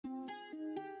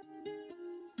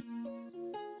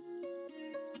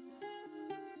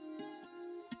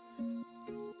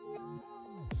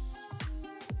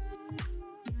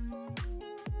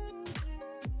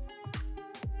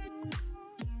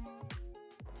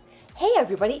Hey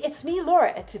everybody, it's me Laura,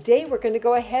 and today we're going to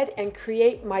go ahead and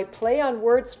create my play on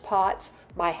words pots,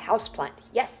 my houseplant.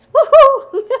 Yes,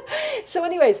 woohoo! So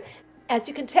anyways, as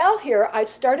you can tell here, I've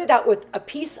started out with a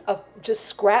piece of just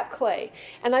scrap clay,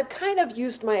 and I've kind of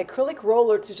used my acrylic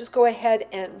roller to just go ahead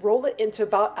and roll it into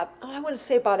about, I want to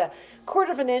say about a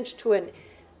quarter of an inch to a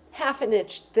half an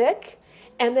inch thick.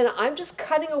 And then I'm just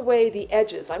cutting away the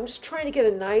edges. I'm just trying to get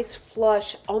a nice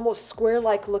flush, almost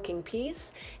square-like looking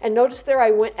piece. And notice there I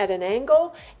went at an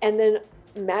angle and then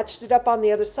matched it up on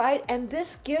the other side. And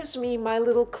this gives me my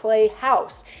little clay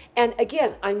house. And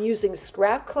again, I'm using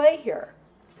scrap clay here.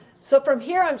 So from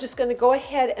here, I'm just going to go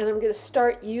ahead and I'm going to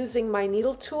start using my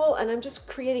needle tool. And I'm just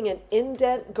creating an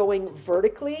indent going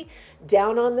vertically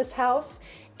down on this house.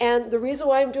 And the reason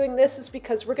why I'm doing this is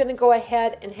because we're going to go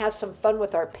ahead and have some fun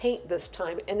with our paint this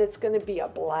time, and it's going to be a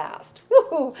blast.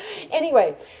 Woohoo!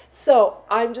 Anyway, so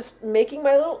I'm just making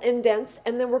my little indents,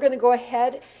 and then we're going to go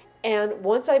ahead and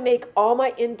once I make all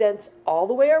my indents all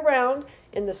the way around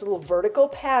in this little vertical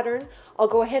pattern, I'll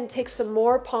go ahead and take some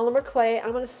more polymer clay.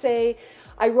 I'm going to say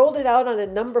I rolled it out on a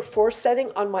number 4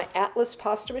 setting on my Atlas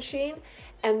pasta machine,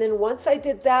 and then once I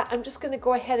did that, I'm just going to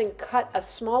go ahead and cut a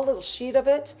small little sheet of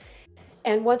it.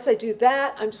 And once I do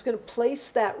that, I'm just going to place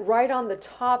that right on the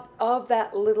top of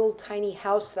that little tiny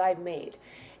house that I've made.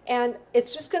 And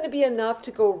it's just going to be enough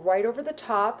to go right over the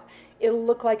top. It'll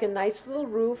look like a nice little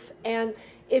roof. And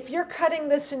if you're cutting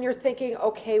this and you're thinking,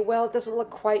 okay, well, it doesn't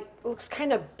look quite, it looks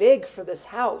kind of big for this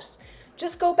house,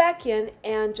 just go back in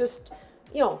and just,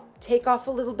 take off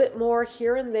a little bit more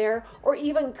here and there, or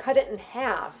even cut it in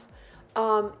half.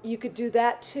 You could do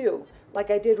that too,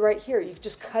 like I did right here. You could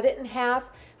just cut it in half,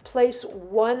 place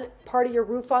one part of your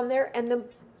roof on there, and then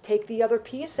take the other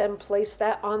piece and place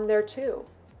that on there too.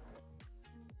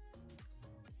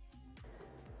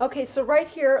 Okay, so right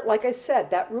here, like I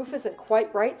said, that roof isn't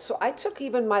quite right, so I took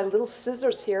even my little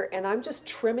scissors here and I'm just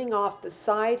trimming off the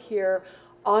side here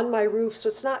on my roof so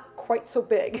it's not quite so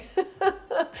big.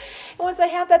 And once I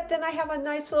have that, then I have a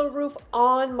nice little roof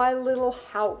on my little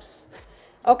house.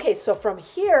 Okay, so from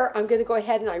here, I'm going to go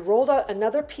ahead and I rolled out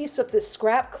another piece of this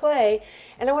scrap clay,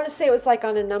 and I want to say it was like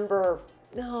on a number,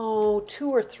 2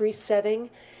 or 3 setting,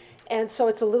 and so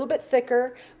it's a little bit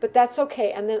thicker, but that's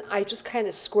okay. And then I just kind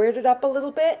of squared it up a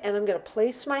little bit, and I'm going to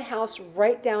place my house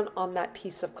right down on that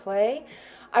piece of clay.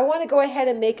 I want to go ahead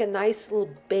and make a nice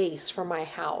little base for my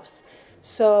house.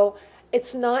 So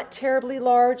it's not terribly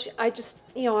large. I just,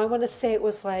 I want to say it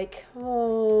was like,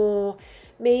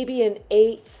 maybe an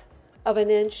 1/8 of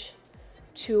an inch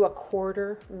to a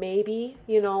quarter, maybe,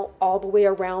 all the way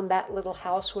around that little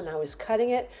house when I was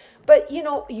cutting it. But,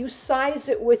 you size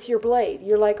it with your blade.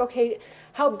 You're like, okay,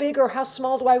 how big or how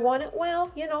small do I want it?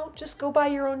 Well, just go by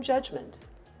your own judgment.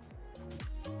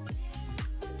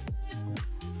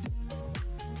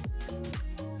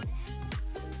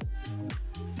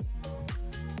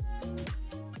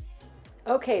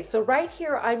 Okay, so right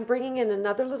here I'm bringing in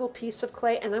another little piece of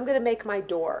clay and I'm going to make my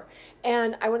door.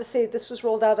 And I want to say this was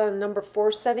rolled out on a number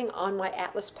 4 setting on my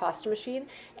Atlas pasta machine.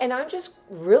 And I'm just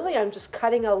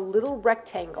cutting a little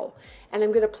rectangle. And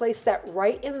I'm going to place that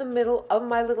right in the middle of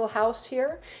my little house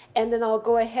here. And then I'll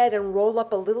go ahead and roll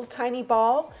up a little tiny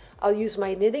ball. I'll use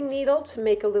my knitting needle to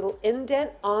make a little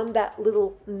indent on that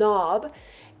little knob.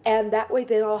 And that way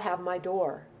then I'll have my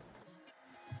door.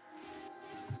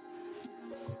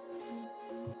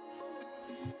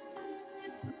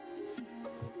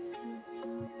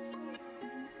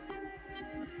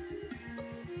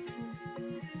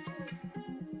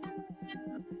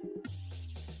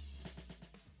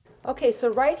 Okay, so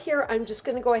right here, I'm just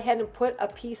going to go ahead and put a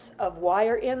piece of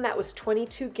wire in. That was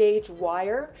 22 gauge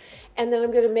wire. And then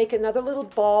I'm going to make another little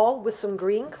ball with some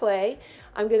green clay.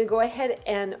 I'm going to go ahead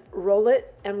and roll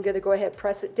it. I'm going to go ahead and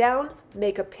press it down,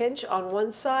 make a pinch on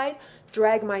one side,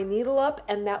 drag my needle up,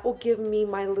 and that will give me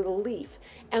my little leaf.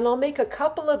 And I'll make a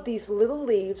couple of these little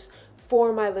leaves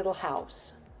for my little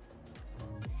house.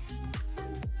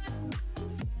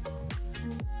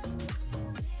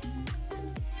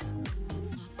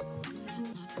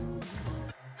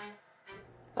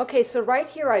 Okay, so right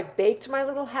here I've baked my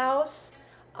little house,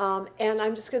 and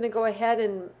I'm just going to go ahead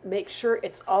and make sure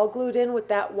it's all glued in with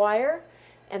that wire,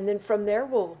 and then from there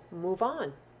we'll move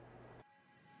on.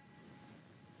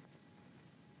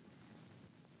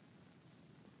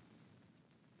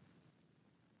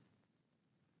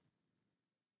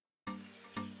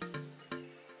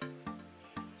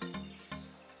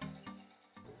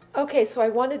 Okay, so I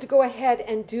wanted to go ahead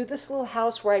and do this little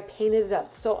house where I painted it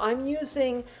up. So I'm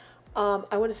using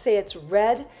I want to say it's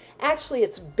red. Actually,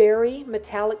 it's berry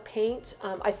metallic paint.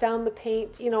 I found the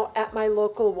paint, at my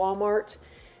local Walmart,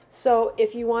 So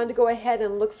if you wanted to go ahead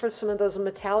and look for some of those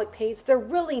metallic paints, they're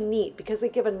really neat because they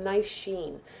give a nice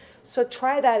sheen. So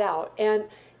try that out. And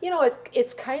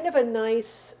it's kind of a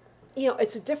nice,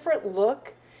 it's a different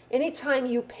look. Anytime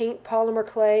you paint polymer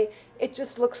clay, it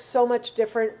just looks so much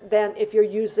different than if you're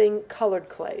using colored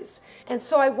clays. And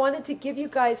so I wanted to give you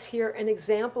guys here an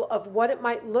example of what it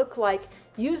might look like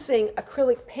using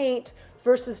acrylic paint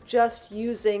versus just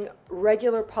using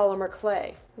regular polymer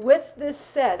clay. With this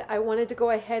said, I wanted to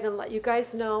go ahead and let you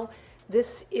guys know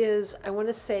this is, I want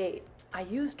to say, I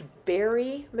used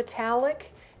berry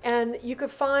metallic, and you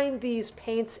could find these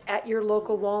paints at your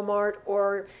local Walmart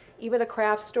or even a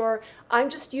craft store. I'm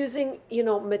just using,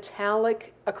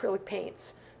 metallic acrylic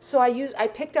paints. So I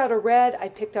picked out a red, I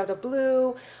picked out a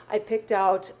blue, I picked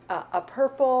out a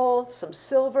purple, some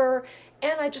silver,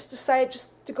 and I just decided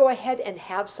just to go ahead and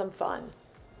have some fun.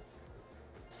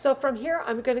 So from here,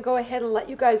 I'm going to go ahead and let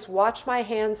you guys watch my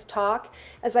hands talk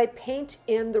as I paint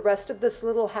in the rest of this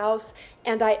little house,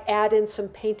 and I add in some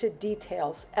painted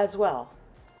details as well.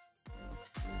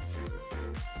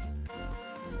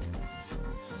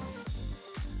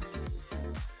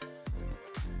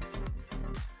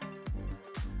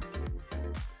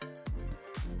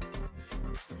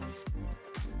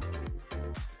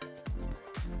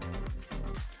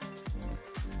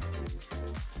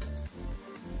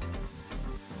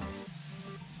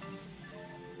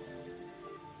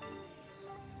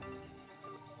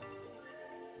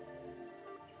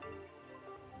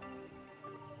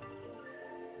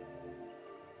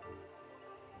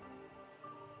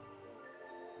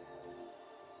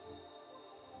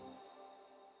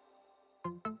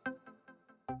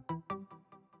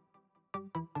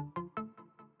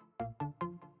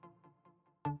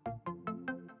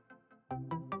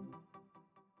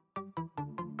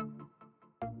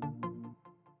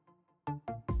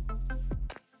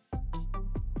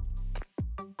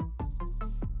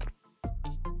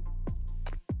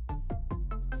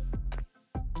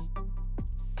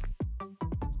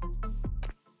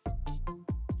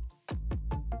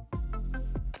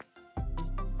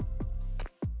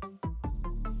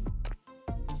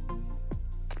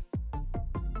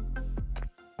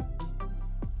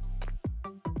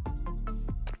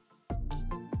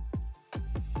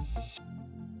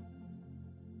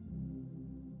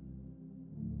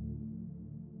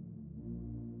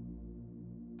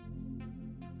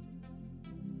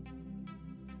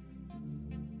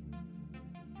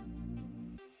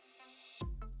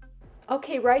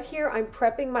 Okay, right here I'm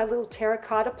prepping my little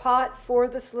terracotta pot for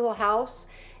this little house.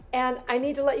 And I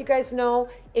need to let you guys know,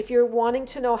 if you're wanting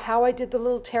to know how I did the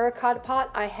little terracotta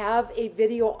pot, I have a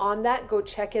video on that. Go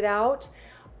check it out.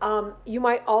 You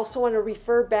might also want to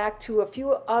refer back to a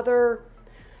few other,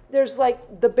 there's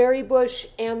like the berry bush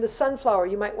and the sunflower.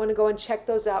 You might want to go and check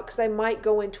those out because I might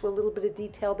go into a little bit of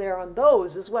detail there on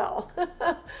those as well.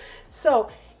 So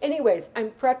anyways,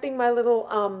 I'm prepping my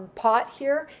little pot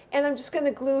here, and I'm just going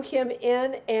to glue him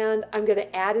in, and I'm going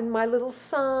to add in my little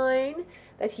sign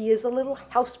that he is a little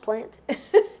houseplant.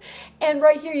 And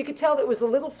right here you could tell that it was a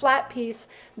little flat piece.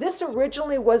 This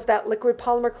originally was that liquid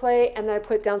polymer clay, and then I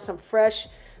put down some fresh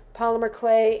polymer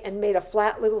clay and made a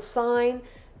flat little sign.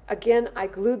 Again, I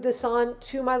glued this on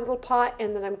to my little pot,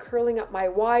 and then I'm curling up my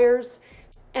wires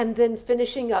and then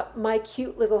finishing up my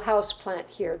cute little houseplant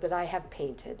here that I have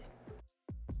painted.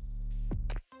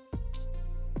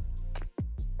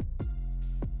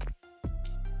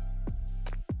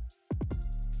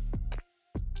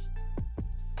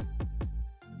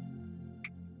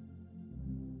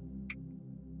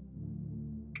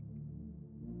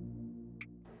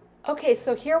 Okay,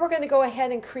 so here we're going to go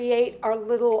ahead and create our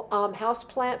little house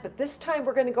plant, but this time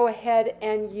we're going to go ahead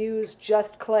and use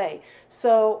just clay.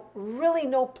 So really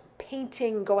no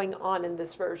painting going on in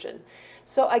this version.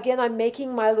 So again, I'm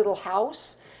making my little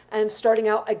house. I'm starting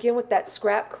out again with that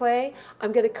scrap clay.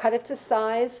 I'm going to cut it to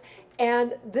size,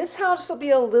 and this house will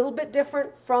be a little bit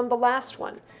different from the last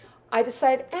one. I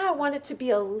decided I want it to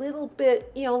be a little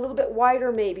bit, a little bit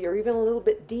wider maybe, or even a little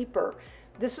bit deeper.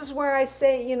 This is where I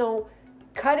say,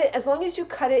 cut it, as long as you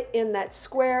cut it in that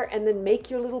square and then make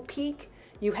your little peak,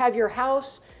 you have your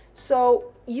house.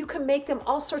 So you can make them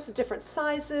all sorts of different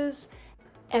sizes,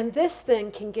 and this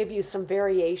thing can give you some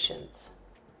variations.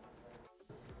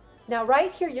 Now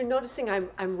right here you're noticing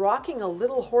I'm rocking a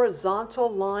little horizontal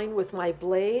line with my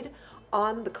blade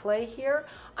on the clay here.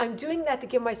 I'm doing that to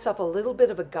give myself a little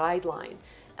bit of a guideline.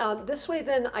 This way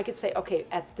then I could say, okay,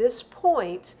 at this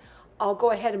point I'll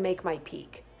go ahead and make my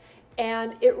peak.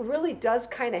 And it really does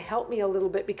kind of help me a little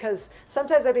bit, because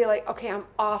sometimes I'd be like, okay, I'm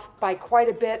off by quite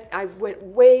a bit. I went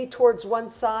way towards one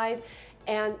side.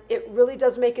 And it really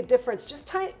does make a difference.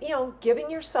 Just giving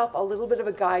yourself a little bit of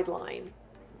a guideline.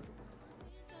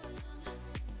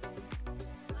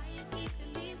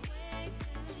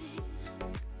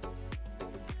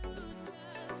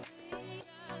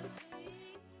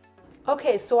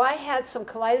 Okay, so I had some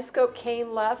Kaleidoscope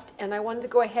cane left and I wanted to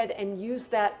go ahead and use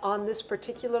that on this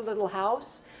particular little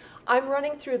house. I'm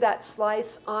running through that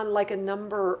slice on like a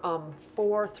number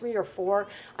 3 or 4.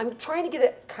 I'm trying to get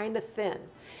it kind of thin.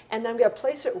 And then I'm going to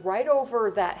place it right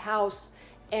over that house,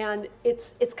 and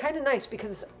it's kind of nice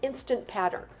because it's instant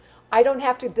pattern. I don't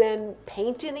have to then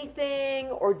paint anything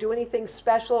or do anything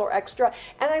special or extra.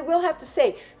 And I will have to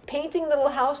say, painting the little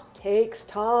house takes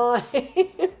time.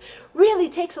 Really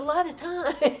takes a lot of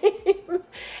time.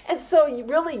 And so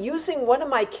really using one of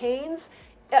my canes,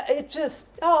 it just,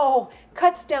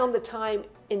 cuts down the time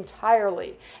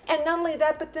entirely. And not only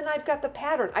that, but then I've got the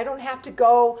pattern. I don't have to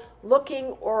go looking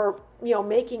or,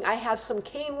 making. I have some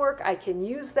cane work. I can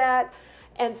use that.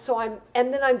 And so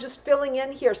then I'm just filling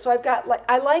in here. So I've got,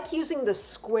 I like using the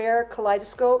square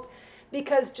Kaleidoscope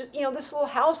because just, this little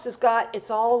house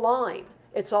it's all a line.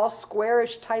 It's all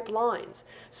squarish type lines.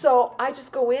 So I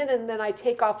just go in and then I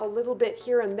take off a little bit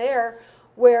here and there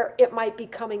where it might be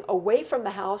coming away from the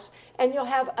house, and you'll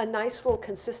have a nice little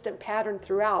consistent pattern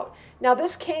throughout. Now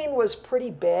this cane was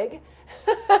pretty big.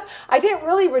 I didn't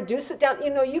really reduce it down.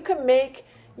 You can make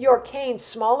your cane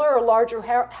smaller or larger,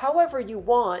 however you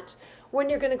want, when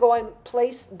you're going to go and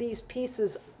place these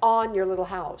pieces on your little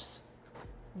house.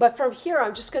 But from here,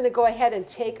 I'm just going to go ahead and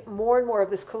take more and more of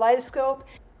this Kaleidoscope,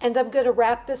 and I'm going to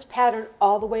wrap this pattern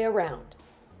all the way around.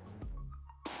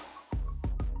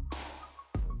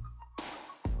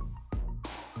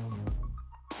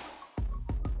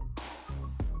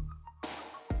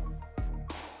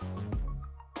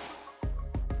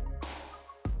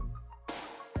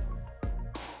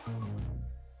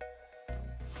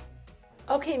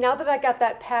 Okay, now that I got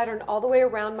that pattern all the way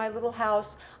around my little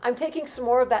house, I'm taking some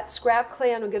more of that scrap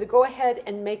clay and I'm going to go ahead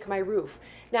and make my roof.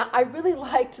 Now, I really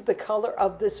liked the color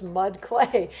of this mud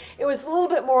clay. It was a little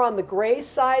bit more on the gray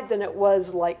side than it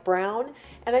was like brown,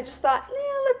 and I just thought,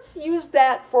 let's use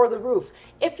that for the roof.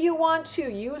 If you want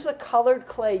to use a colored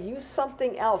clay, use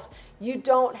something else. You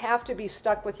don't have to be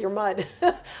stuck with your mud.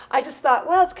 I just thought,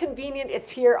 well, it's convenient,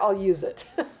 it's here, I'll use it.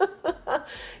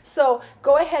 So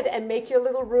go ahead and make your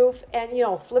little roof and,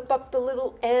 flip up the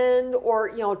little end or,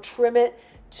 trim it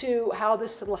to how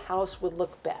this little house would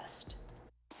look best.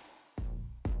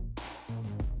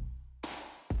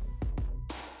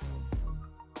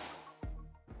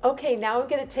 Okay, now I'm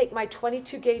going to take my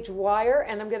 22 gauge wire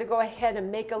and I'm going to go ahead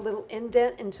and make a little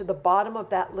indent into the bottom of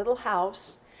that little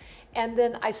house. And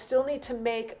then I still need to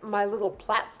make my little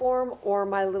platform or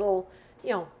my little,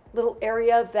 little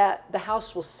area that the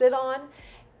house will sit on.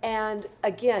 And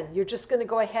again, you're just going to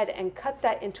go ahead and cut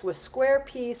that into a square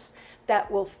piece that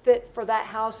will fit for that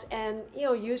house, and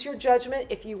use your judgment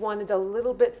if you wanted a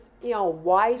little bit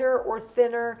wider or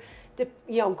thinner,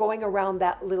 going around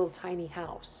that little tiny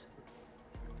house.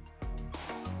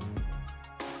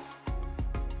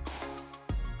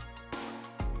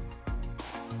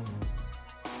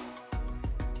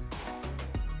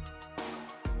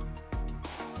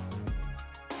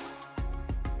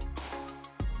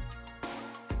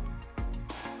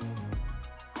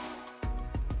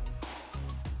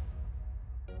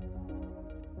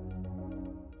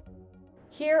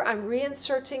 Here I'm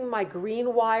reinserting my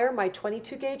green wire, my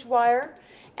 22 gauge wire,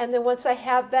 and then once I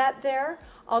have that there,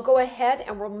 I'll go ahead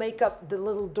and we'll make up the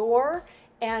little door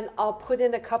and I'll put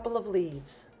in a couple of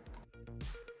leaves.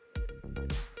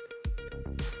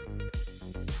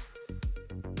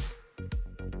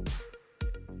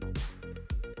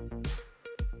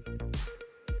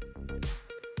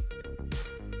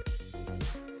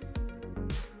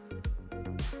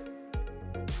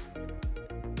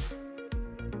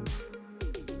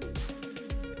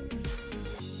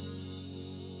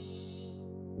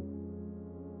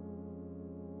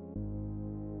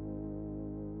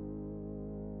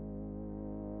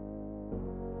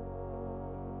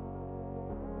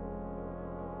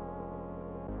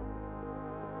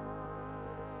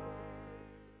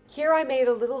 Here I made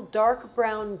a little dark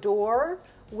brown door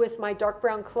with my dark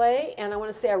brown clay, and I want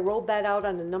to say I rolled that out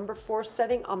on a number 4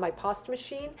 setting on my pasta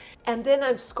machine. And then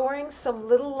I'm scoring some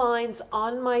little lines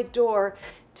on my door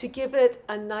to give it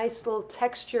a nice little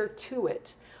texture to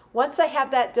it. Once I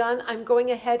have that done, I'm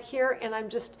going ahead here and I'm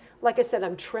just, like I said,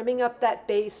 I'm trimming up that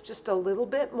base just a little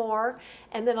bit more,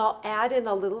 and then I'll add in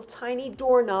a little tiny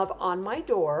doorknob on my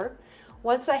door.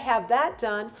 Once I have that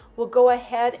done, we'll go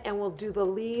ahead and we'll do the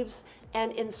leaves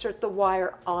and insert the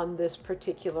wire on this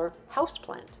particular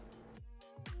houseplant.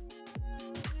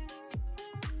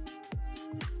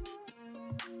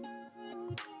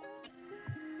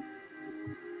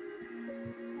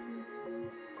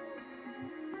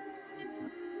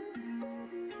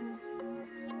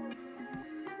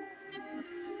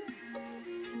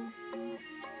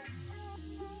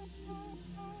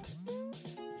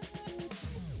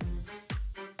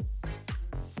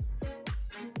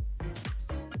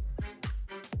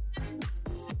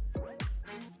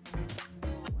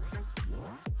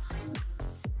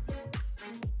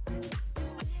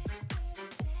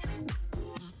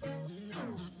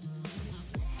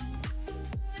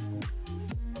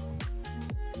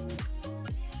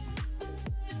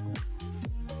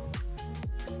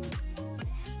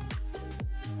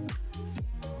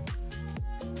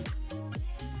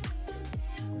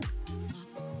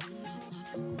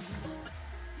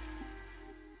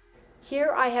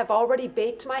 Here I have already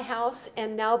baked my house,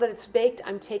 and now that it's baked,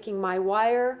 I'm taking my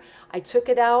wire, I took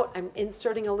it out, I'm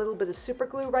inserting a little bit of super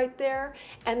glue right there,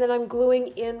 and then I'm gluing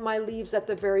in my leaves at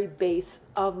the very base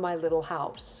of my little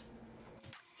house.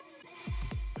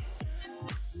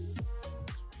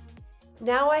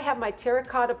 Now I have my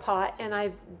terracotta pot, and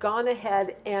I've gone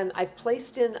ahead and I've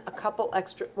placed in a couple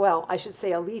extra, well, I should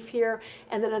say a leaf here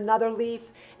and then another leaf,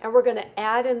 and we're going to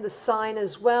add in the sign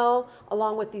as well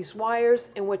along with these wires,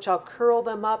 in which I'll curl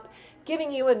them up,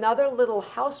 giving you another little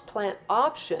houseplant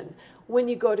option when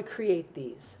you go to create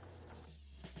these.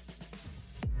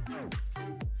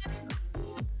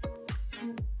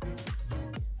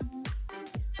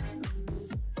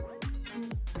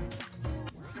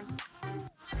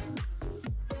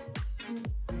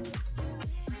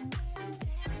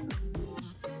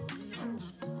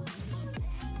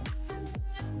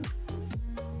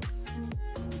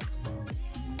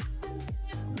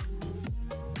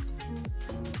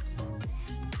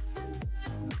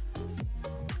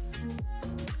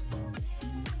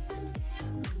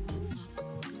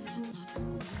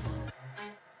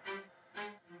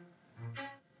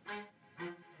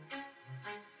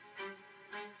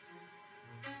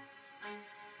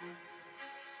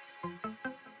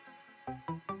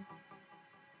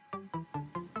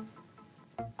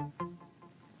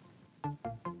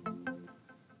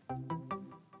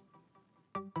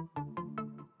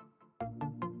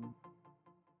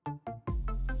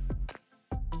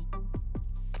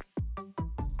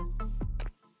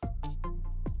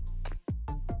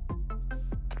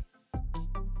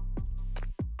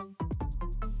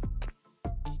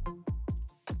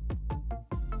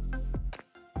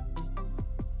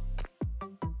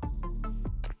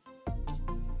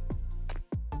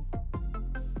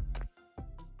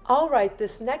 All right,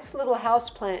 this next little house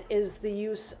plant is the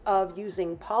use of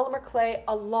using polymer clay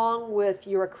along with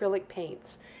your acrylic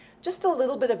paints. Just a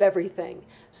little bit of everything.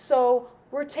 So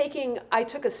I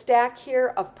took a stack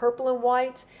here of purple and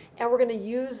white, and we're going to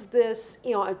use this,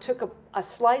 I took a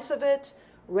slice of it,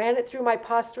 ran it through my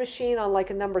pasta machine on like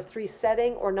a number 3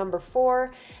 setting or number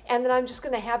 4, and then I'm just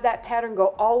going to have that pattern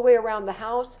go all the way around the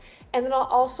house, and then I'll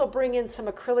also bring in some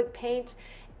acrylic paint.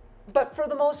 But for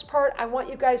the most part, I want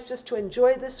you guys just to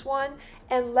enjoy this one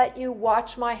and let you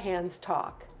watch my hands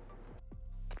talk.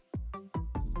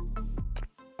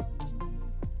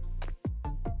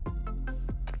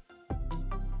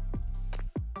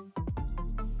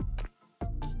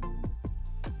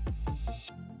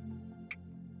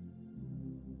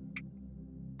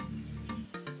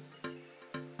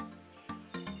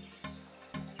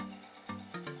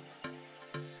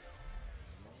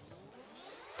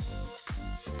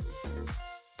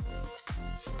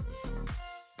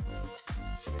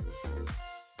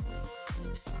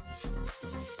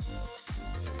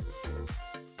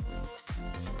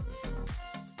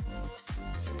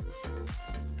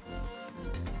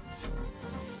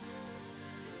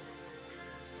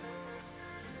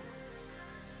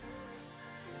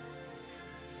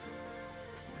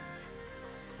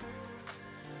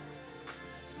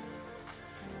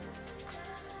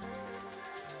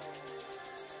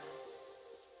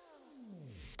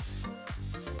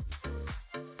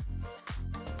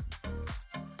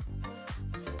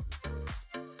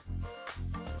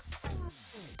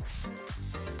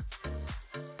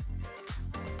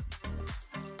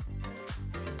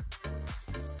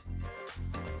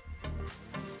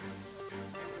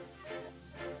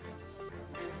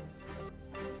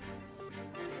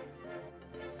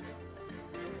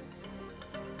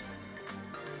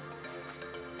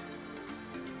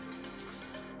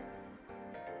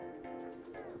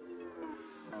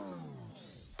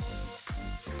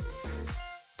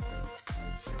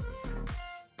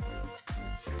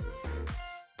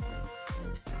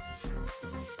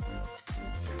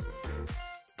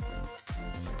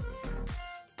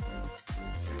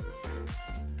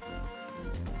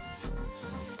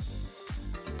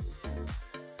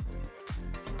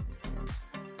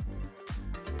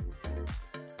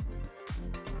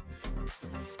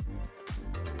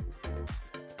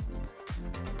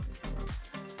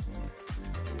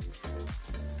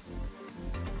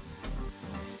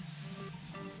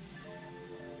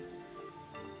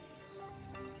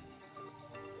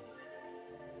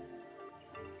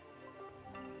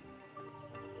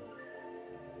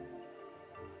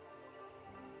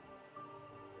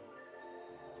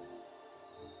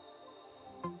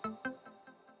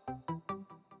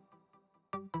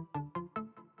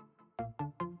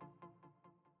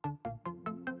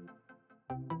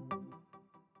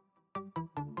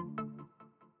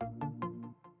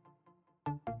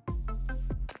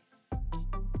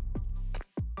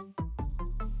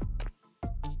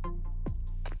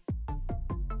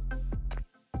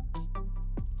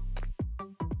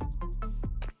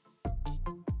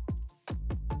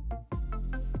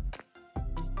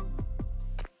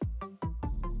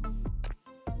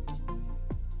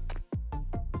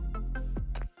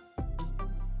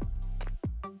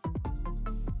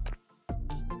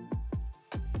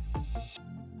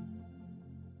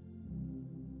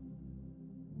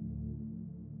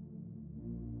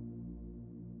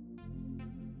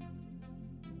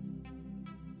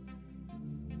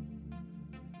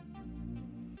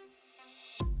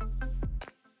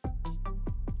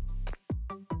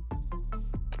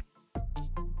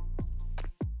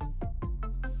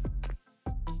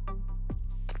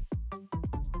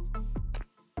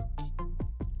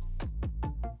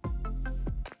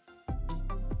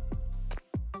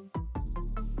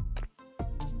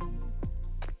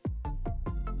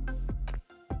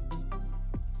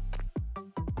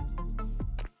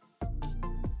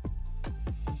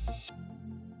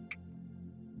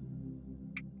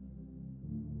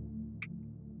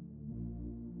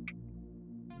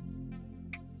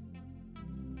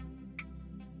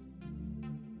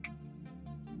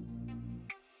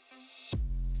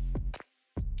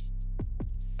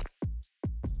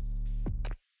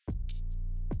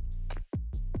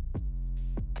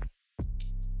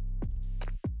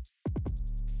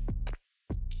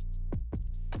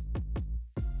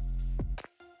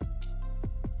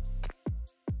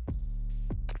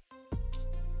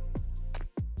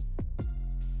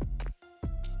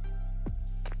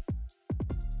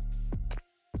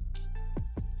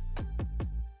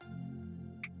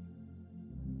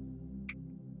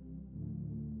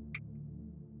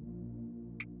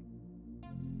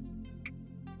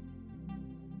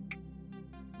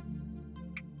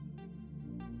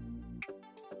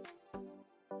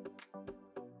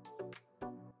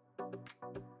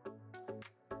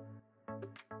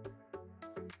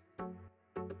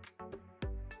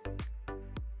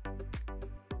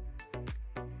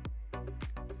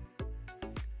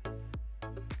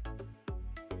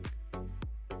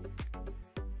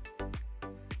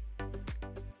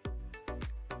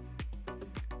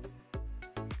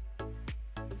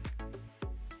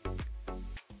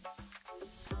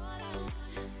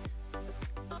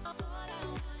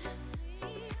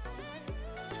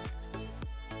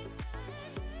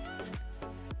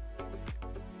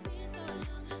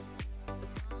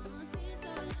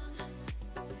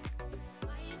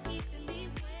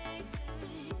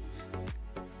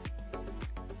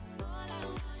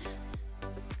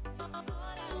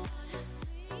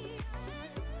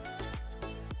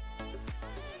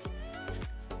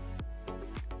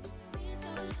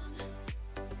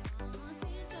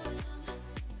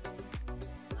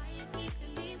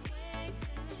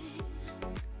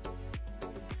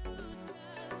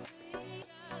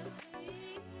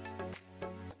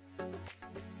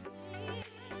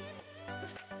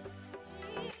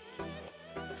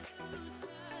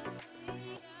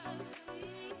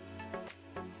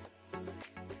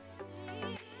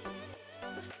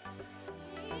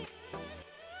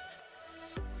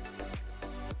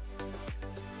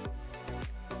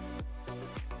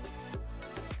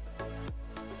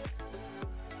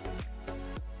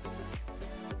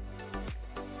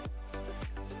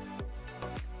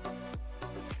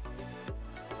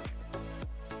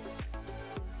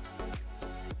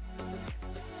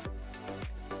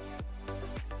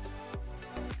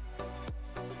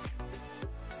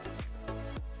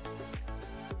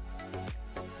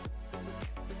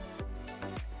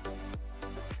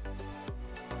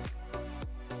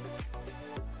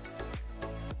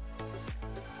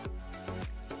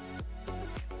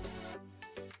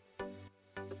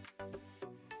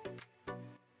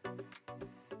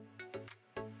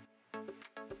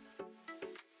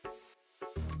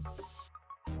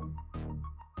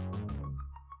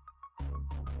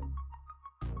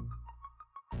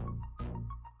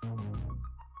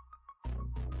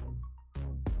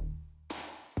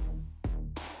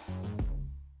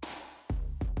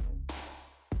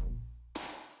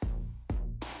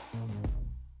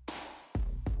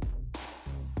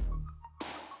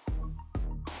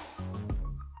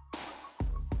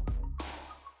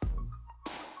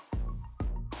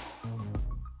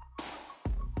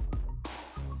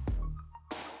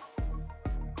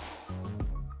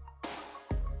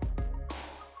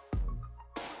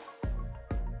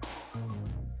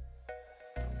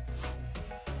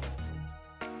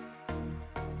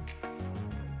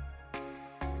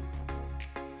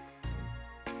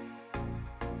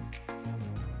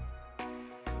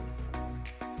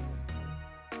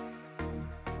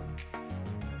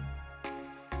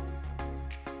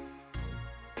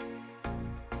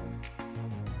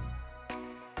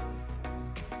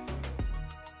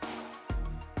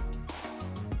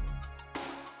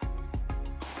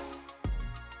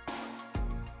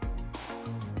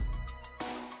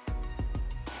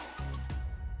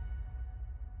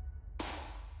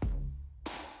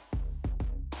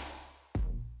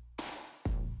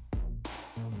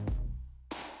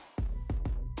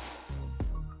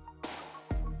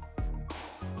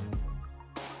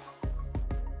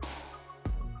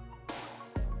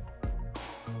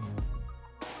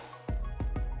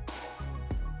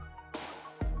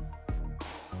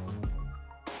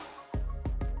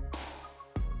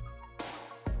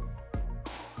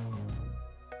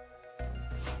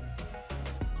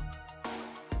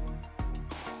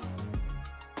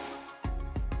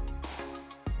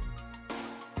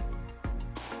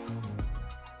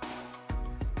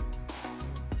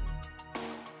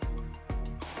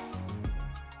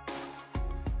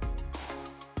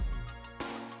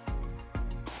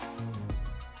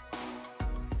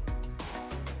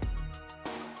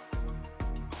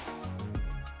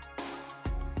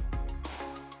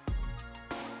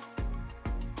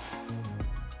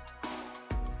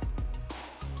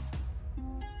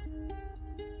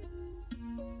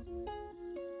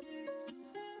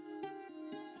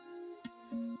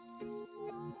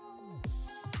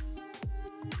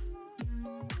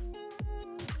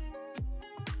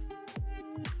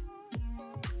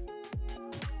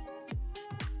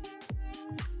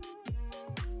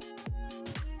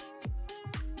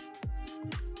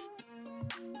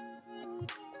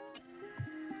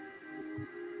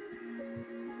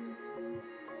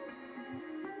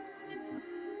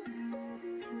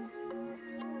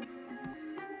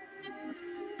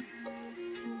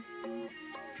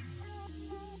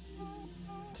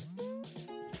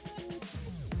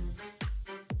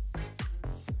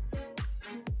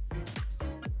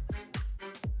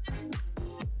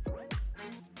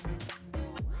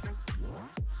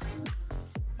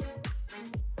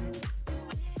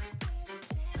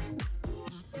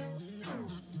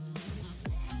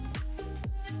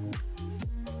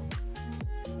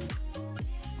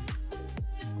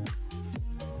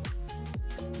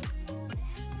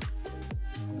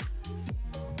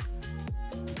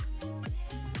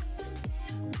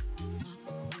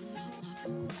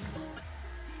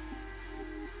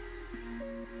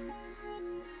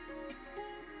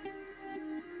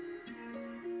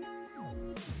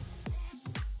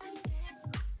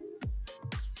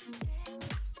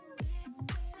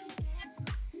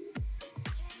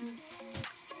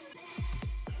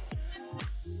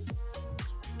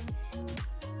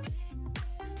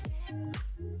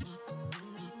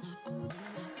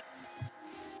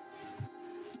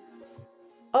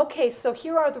 Okay, so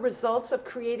here are the results of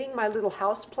creating my little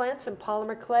house plants in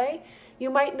polymer clay. You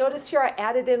might notice here I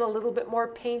added in a little bit more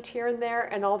paint here and there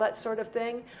and all that sort of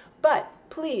thing. But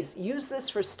please use this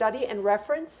for study and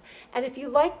reference. And if you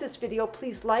like this video,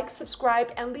 please like,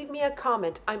 subscribe, and leave me a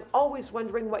comment. I'm always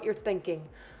wondering what you're thinking.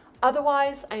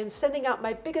 Otherwise, I am sending out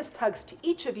my biggest hugs to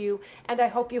each of you, and I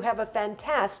hope you have a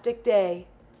fantastic day.